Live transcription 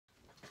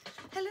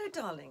Hello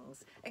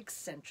darlings,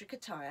 Eccentric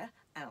Attire,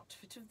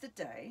 outfit of the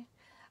day.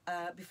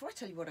 Before I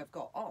tell you what I've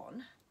got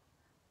on,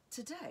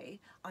 today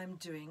I'm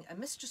doing a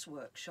mistress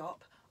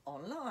workshop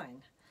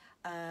online.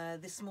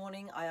 This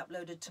morning I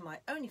uploaded to my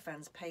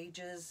OnlyFans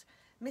pages,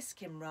 Miss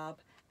Kim Rub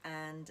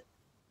and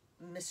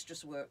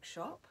Mistress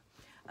Workshop.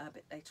 A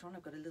bit later on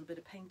I've got a little bit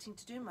of painting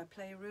to do in my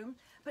playroom,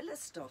 but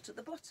let's start at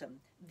the bottom.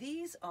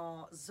 These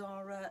are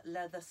Zara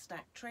leather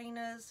stack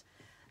trainers.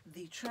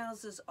 The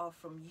trousers are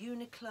from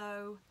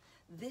Uniqlo.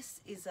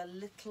 This is a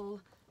little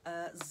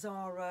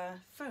Zara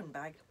phone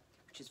bag,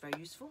 which is very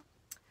useful.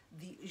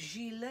 The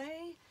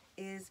gilet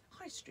is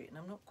High Street, and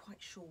I'm not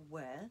quite sure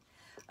where.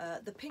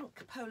 The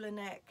pink polo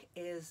neck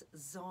is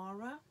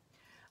Zara.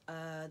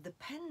 The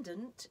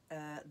pendant,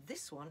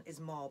 this one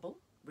is marble,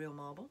 real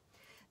marble.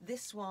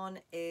 This one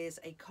is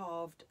a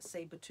carved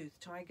saber-tooth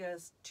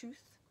tiger's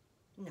tooth.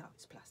 No,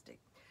 it's plastic.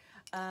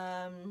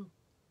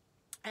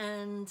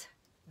 And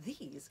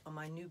these are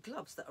my new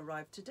gloves that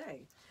arrived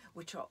today,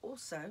 which are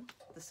also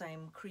the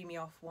same creamy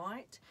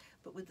off-white,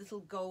 but with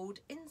little gold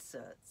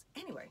inserts.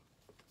 Anyway,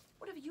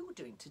 whatever you're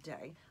doing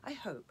today, I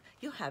hope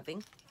you're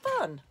having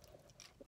fun.